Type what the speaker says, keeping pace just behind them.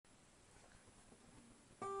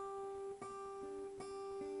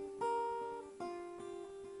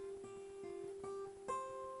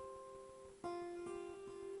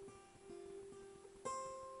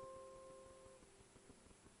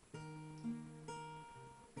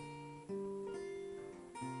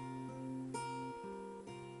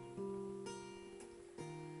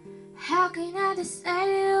How can I decide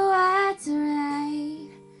what's right?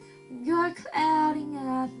 You're clouding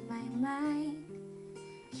up my mind.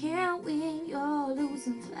 Can't win, you're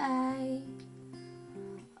losing fight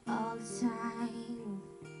all the time.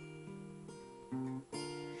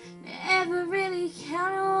 Never really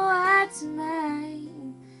counting what's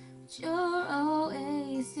mine, but you're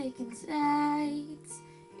always taking sides.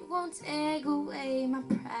 You won't take away my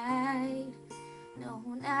pride. No,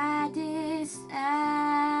 not this time.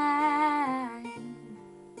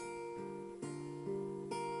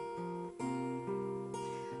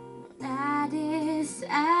 No, not this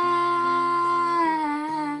time.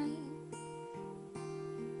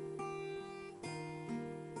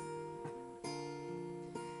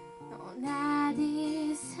 No, not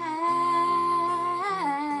this time.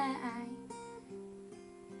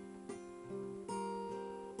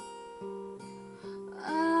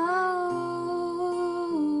 Oh,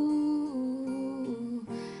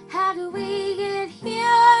 how do we get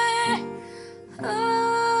here? Oh,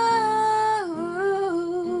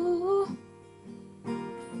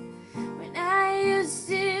 when I used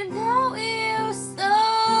to know you so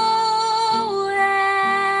well.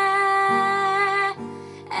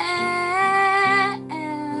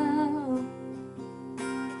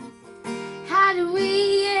 How do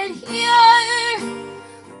we get here?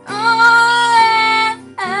 Oh,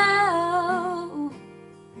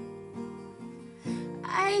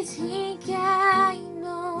 I think I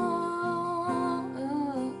know.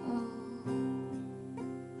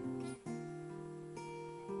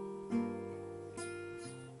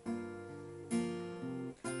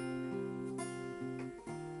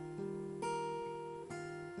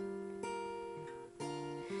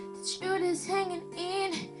 The truth is hanging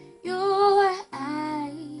in your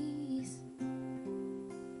eyes,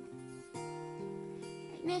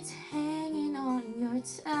 and it's hanging on your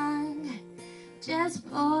tongue, just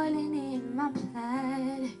boiling in my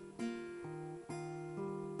blood.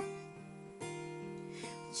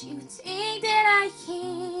 But you think that I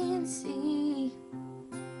can't see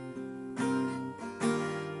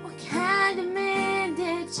what kind of man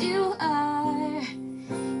that you are.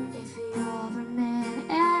 If you're a man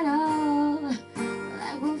at all, well,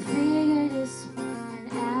 I will figure this one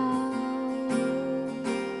out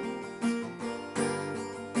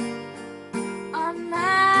on my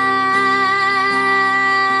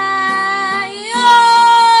own.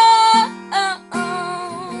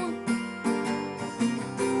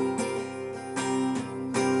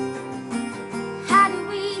 How do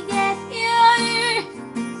we get here?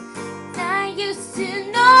 I used to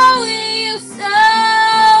know you so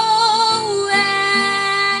well.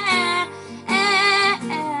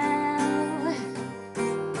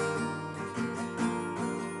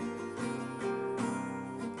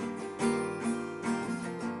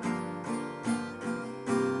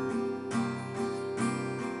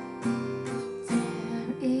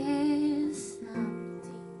 There is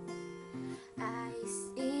something I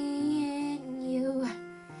see in you,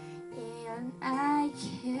 and I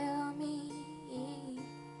kill me.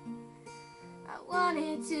 I want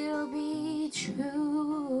it to be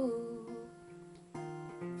true.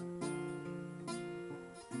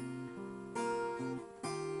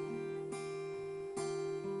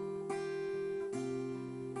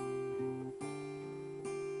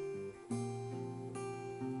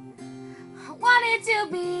 I want it to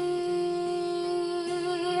be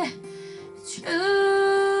true.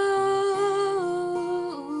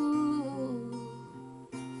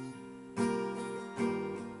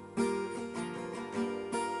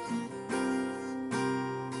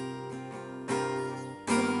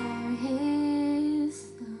 There is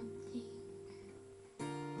something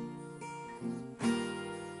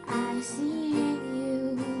I see